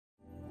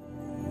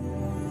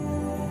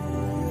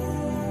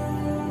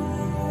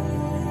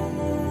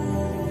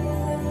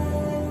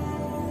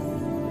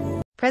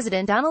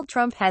President Donald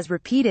Trump has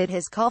repeated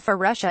his call for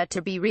Russia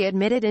to be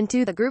readmitted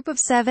into the Group of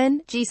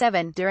Seven,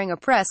 G7, during a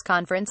press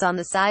conference on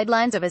the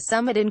sidelines of a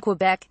summit in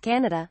Quebec,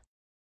 Canada.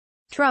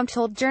 Trump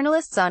told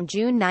journalists on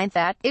June 9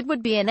 that it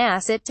would be an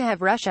asset to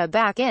have Russia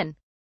back in.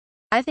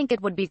 "I think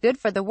it would be good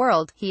for the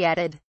world," he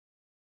added.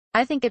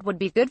 "I think it would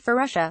be good for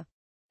Russia.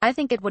 I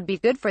think it would be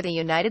good for the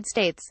United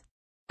States.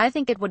 I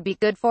think it would be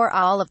good for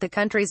all of the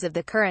countries of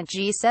the current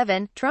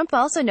G7. Trump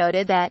also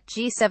noted that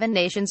G7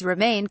 nations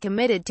remain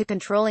committed to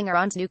controlling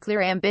Iran's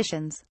nuclear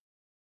ambitions.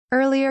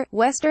 Earlier,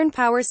 Western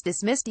powers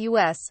dismissed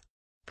U.S.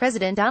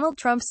 President Donald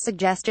Trump's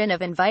suggestion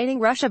of inviting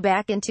Russia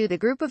back into the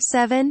Group of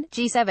Seven,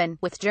 G7,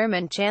 with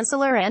German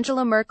Chancellor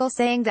Angela Merkel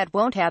saying that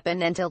won't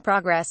happen until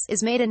progress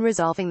is made in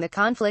resolving the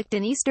conflict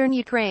in eastern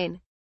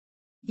Ukraine.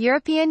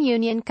 European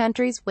Union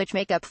countries, which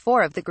make up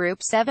 4 of the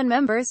Group 7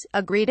 members,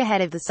 agreed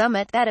ahead of the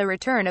summit that a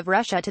return of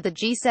Russia to the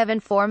G7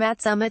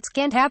 format summits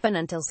can't happen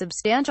until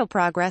substantial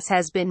progress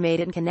has been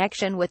made in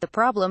connection with the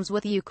problems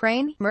with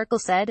Ukraine, Merkel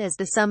said as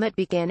the summit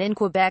began in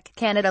Quebec,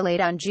 Canada late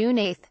on June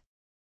 8.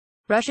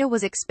 Russia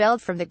was expelled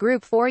from the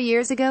group 4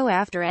 years ago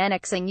after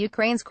annexing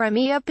Ukraine's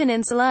Crimea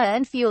Peninsula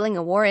and fueling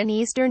a war in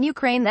eastern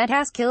Ukraine that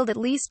has killed at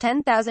least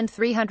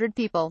 10,300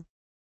 people.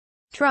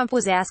 Trump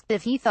was asked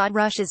if he thought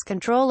Russia's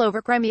control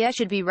over Crimea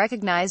should be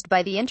recognized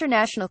by the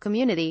international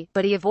community,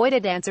 but he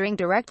avoided answering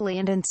directly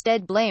and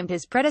instead blamed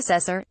his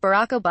predecessor,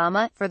 Barack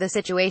Obama, for the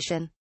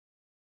situation.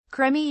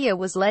 Crimea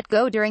was let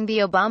go during the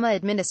Obama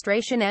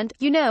administration and,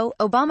 you know,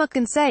 Obama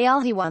can say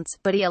all he wants,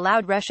 but he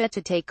allowed Russia to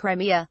take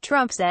Crimea,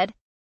 Trump said.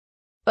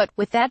 But,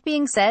 with that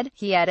being said,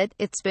 he added,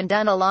 it's been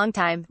done a long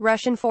time.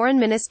 Russian Foreign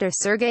Minister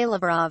Sergei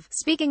Lavrov,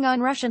 speaking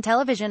on Russian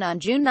television on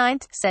June 9,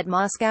 said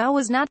Moscow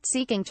was not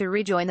seeking to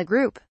rejoin the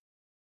group.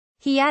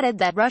 He added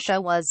that Russia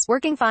was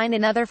working fine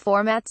in other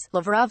formats.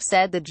 Lavrov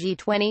said the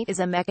G20 is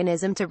a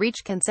mechanism to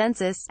reach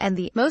consensus, and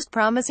the most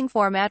promising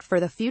format for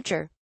the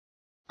future.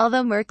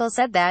 Although Merkel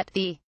said that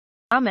the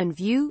common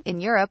view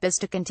in Europe is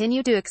to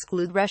continue to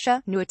exclude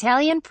Russia, new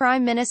Italian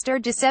Prime Minister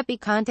Giuseppe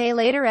Conte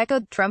later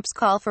echoed Trump's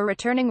call for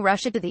returning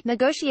Russia to the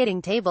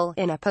negotiating table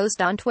in a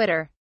post on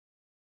Twitter.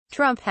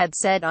 Trump had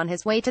said on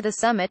his way to the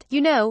summit, you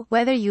know,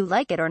 whether you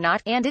like it or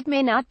not, and it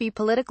may not be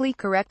politically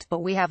correct, but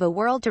we have a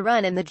world to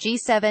run in the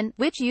G7,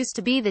 which used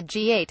to be the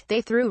G8.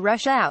 They threw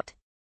Russia out.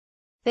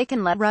 They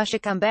can let Russia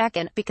come back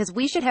in, because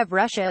we should have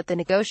Russia at the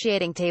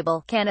negotiating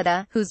table.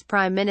 Canada, whose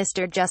Prime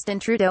Minister Justin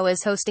Trudeau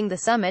is hosting the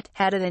summit,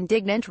 had an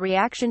indignant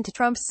reaction to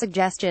Trump's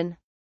suggestion.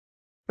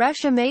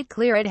 Russia made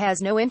clear it has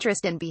no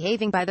interest in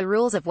behaving by the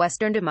rules of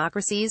Western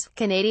democracies,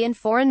 Canadian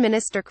Foreign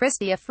Minister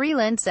Chrystia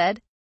Freeland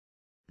said.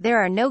 There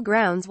are no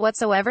grounds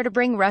whatsoever to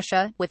bring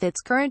Russia, with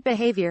its current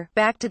behavior,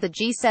 back to the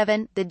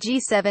G7. The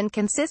G7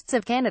 consists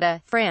of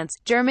Canada, France,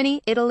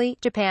 Germany, Italy,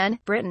 Japan,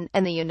 Britain,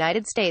 and the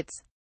United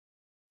States.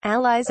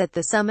 Allies at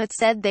the summit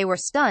said they were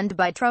stunned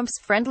by Trump's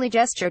friendly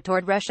gesture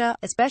toward Russia,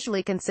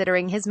 especially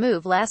considering his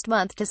move last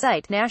month to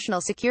cite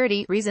national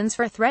security reasons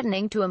for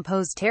threatening to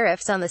impose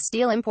tariffs on the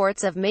steel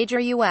imports of major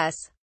U.S.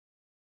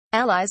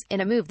 allies, in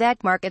a move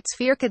that markets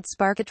fear could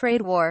spark a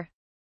trade war.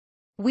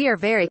 We are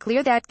very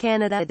clear that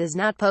Canada does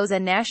not pose a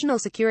national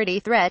security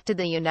threat to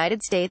the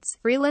United States,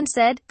 Freeland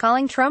said,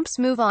 calling Trump's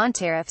move on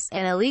tariffs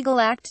an illegal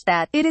act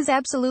that it is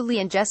absolutely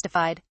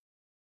unjustified.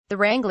 The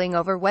wrangling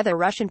over whether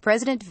Russian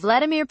President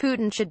Vladimir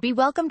Putin should be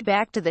welcomed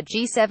back to the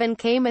G7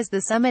 came as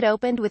the summit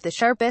opened with the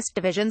sharpest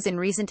divisions in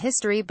recent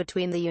history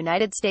between the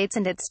United States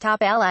and its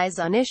top allies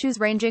on issues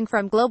ranging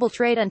from global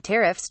trade and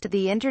tariffs to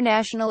the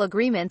international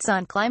agreements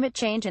on climate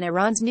change and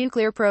Iran's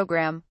nuclear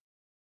program.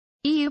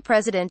 EU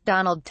President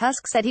Donald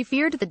Tusk said he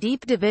feared the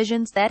deep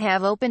divisions that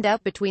have opened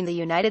up between the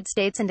United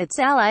States and its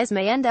allies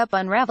may end up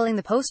unraveling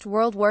the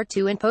post-World War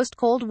II and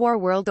post-Cold War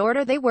world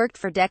order they worked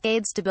for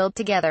decades to build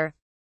together.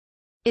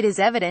 It is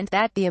evident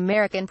that the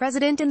American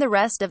president and the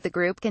rest of the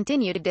group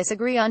continue to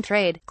disagree on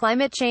trade,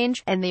 climate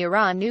change, and the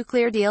Iran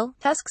nuclear deal,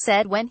 Tusk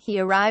said when he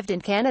arrived in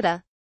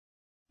Canada.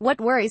 What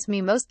worries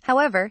me most,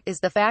 however, is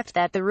the fact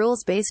that the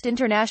rules-based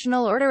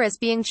international order is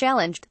being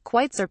challenged,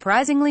 quite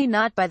surprisingly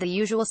not by the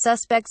usual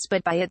suspects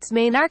but by its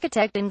main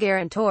architect and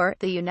guarantor,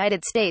 the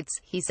United States,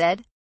 he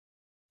said.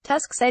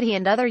 Tusk said he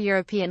and other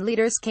European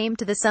leaders came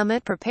to the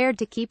summit prepared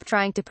to keep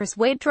trying to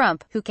persuade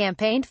Trump, who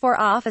campaigned for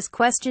office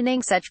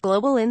questioning such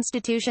global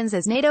institutions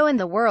as NATO and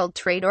the World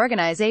Trade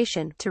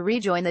Organization, to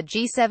rejoin the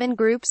G7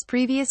 group's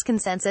previous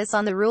consensus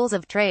on the rules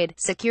of trade,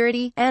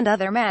 security, and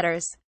other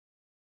matters.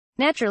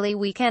 Naturally,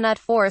 we cannot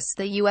force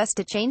the U.S.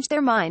 to change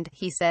their mind,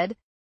 he said.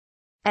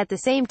 At the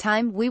same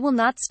time, we will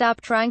not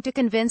stop trying to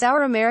convince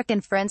our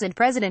American friends and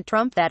President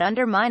Trump that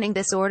undermining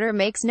this order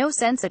makes no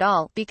sense at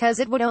all, because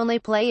it would only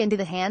play into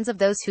the hands of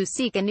those who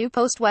seek a new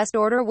post-West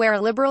order where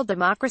a liberal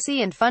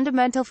democracy and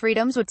fundamental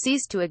freedoms would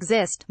cease to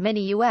exist.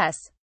 Many U.S.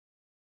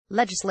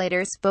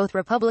 legislators, both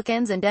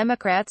Republicans and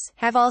Democrats,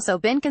 have also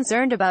been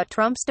concerned about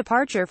Trump's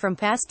departure from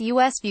past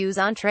U.S. views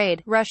on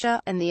trade,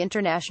 Russia, and the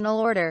international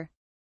order.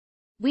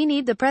 We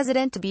need the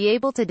president to be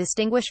able to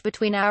distinguish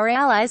between our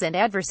allies and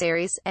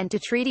adversaries, and to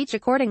treat each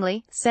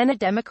accordingly, Senate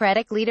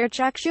Democratic leader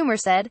Chuck Schumer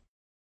said.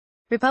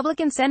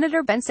 Republican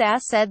Senator Ben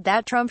Sasse said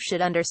that Trump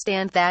should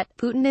understand that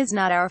Putin is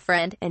not our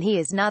friend, and he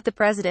is not the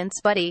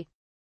president's buddy.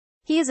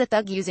 He is a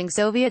thug using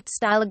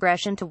Soviet-style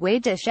aggression to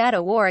wage a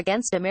shadow war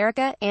against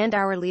America, and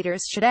our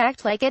leaders should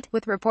act like it,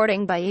 with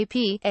reporting by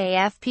AP,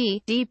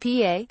 AFP,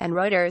 DPA, and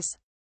Reuters.